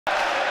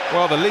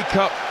Well, the League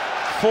Cup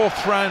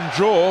fourth round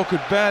draw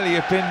could barely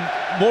have been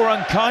more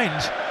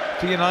unkind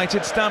for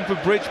United.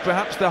 Stamford Bridge,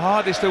 perhaps the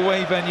hardest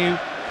away venue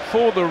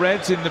for the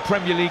Reds in the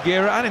Premier League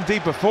era, and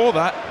indeed before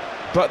that.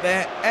 But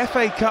their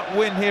FA Cup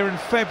win here in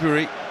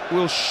February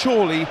will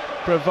surely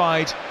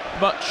provide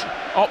much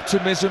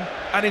optimism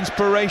and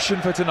inspiration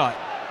for tonight.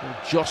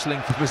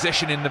 Jostling for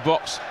position in the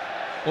box.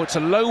 Oh, it's a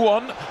low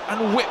one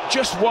and whipped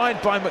just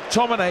wide by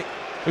McTominay,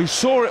 who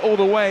saw it all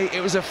the way.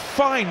 It was a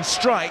fine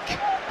strike,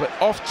 but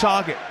off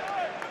target.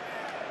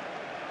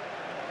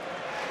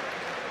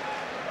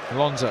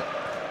 Alonso.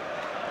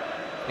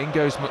 In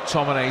goes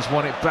McTominay, he's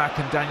won it back,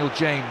 and Daniel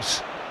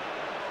James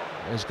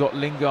has got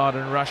Lingard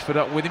and Rashford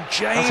up with him.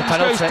 James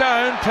goes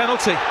down,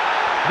 penalty.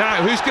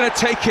 Now, who's going to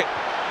take it?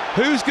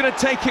 Who's going to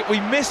take it? We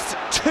missed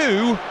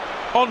two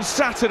on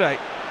Saturday.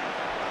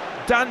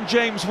 Dan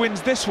James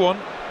wins this one.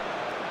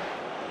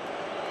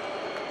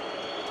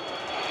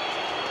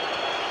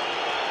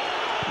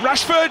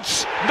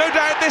 Rashford, no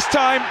doubt this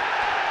time.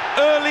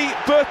 Early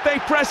birthday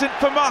present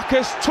for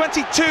Marcus,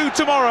 22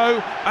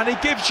 tomorrow, and he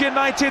gives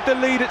United the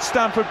lead at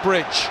Stamford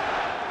Bridge.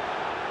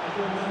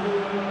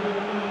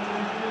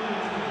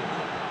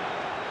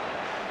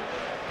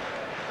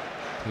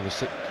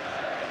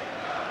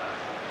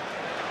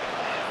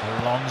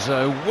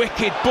 Alonso,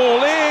 wicked ball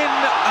in,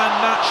 and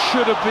that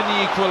should have been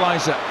the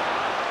equaliser.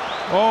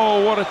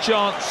 Oh, what a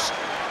chance.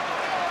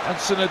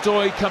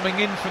 Hudson-Odoi coming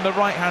in from the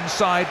right-hand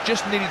side,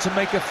 just needed to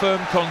make a firm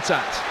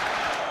contact.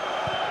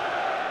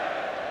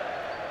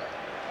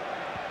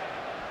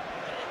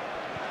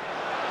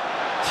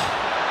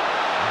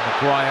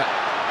 Maguire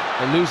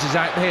loses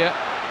out here.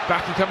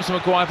 Back he comes to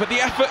Maguire, but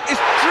the effort is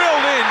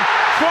drilled in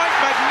quite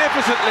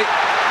magnificently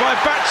by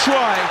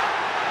Batshuayi.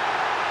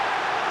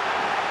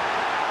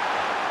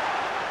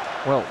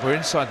 Well, we're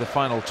inside the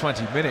final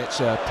 20 minutes.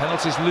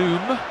 Penalties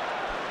loom.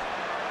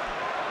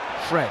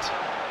 Fred.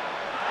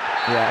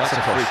 Yeah, that's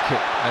a free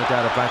kick, no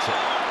doubt about it.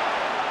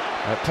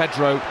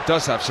 Pedro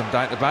does have some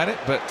doubt about it,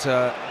 but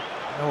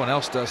no one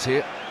else does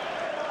here.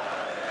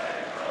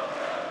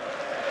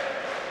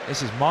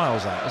 This is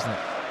miles out, isn't it?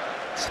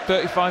 It's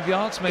 35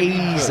 yards, maybe?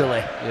 Easily.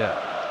 Yeah.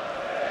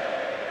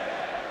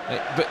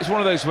 But it's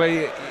one of those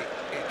where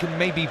it can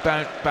maybe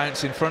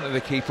bounce in front of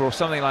the keeper or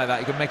something like that.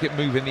 You can make it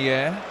move in the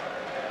air.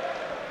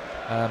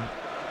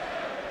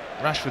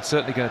 Rashford's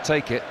certainly going to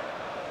take it.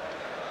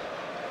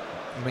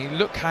 I mean,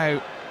 look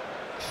how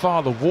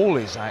far the wall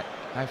is out,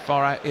 how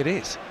far out it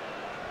is.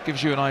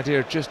 Gives you an idea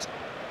of just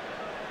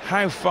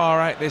how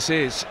far out this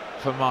is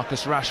for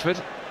Marcus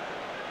Rashford.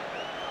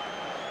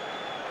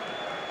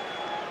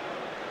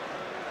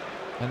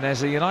 And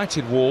there's a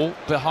United wall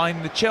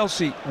behind the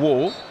Chelsea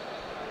wall.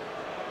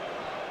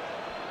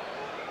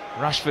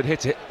 Rashford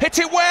hit it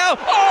well!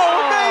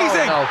 Oh,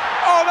 amazing! No.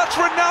 Oh, that's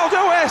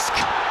Ronaldo-esque!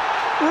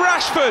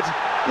 Rashford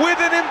with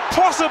an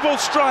impossible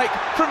strike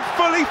from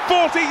fully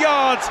 40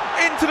 yards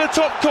into the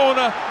top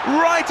corner,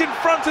 right in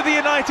front of the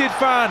United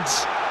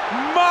fans.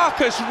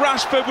 Marcus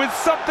Rashford with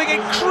something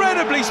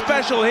incredibly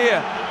special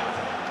here.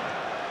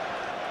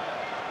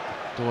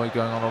 Doy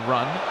going on a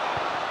run.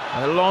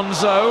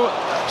 Alonso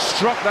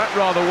struck that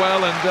rather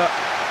well and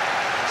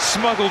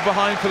smuggled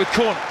behind for the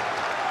corner.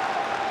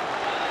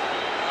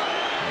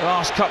 The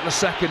last couple of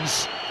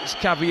seconds, it's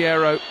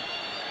Caballero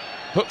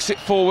hooks it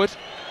forward.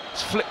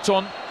 It's flicked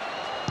on.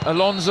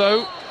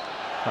 Alonso.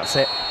 That's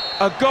it.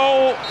 A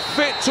goal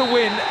fit to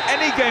win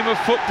any game of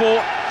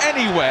football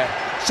anywhere.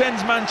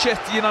 Sends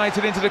Manchester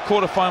United into the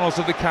quarter-finals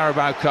of the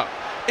Carabao Cup.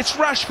 It's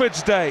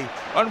Rashford's day,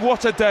 and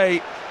what a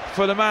day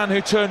for the man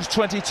who turns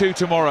 22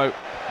 tomorrow.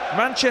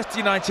 Manchester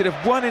United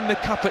have won in the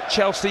Cup at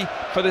Chelsea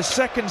for the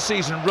second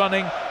season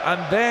running, and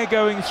they're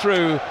going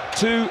through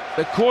to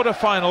the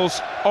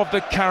quarter-finals of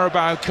the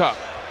Carabao Cup.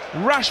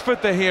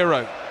 Rashford the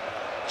hero.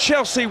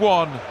 Chelsea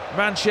 1,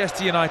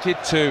 Manchester United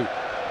 2.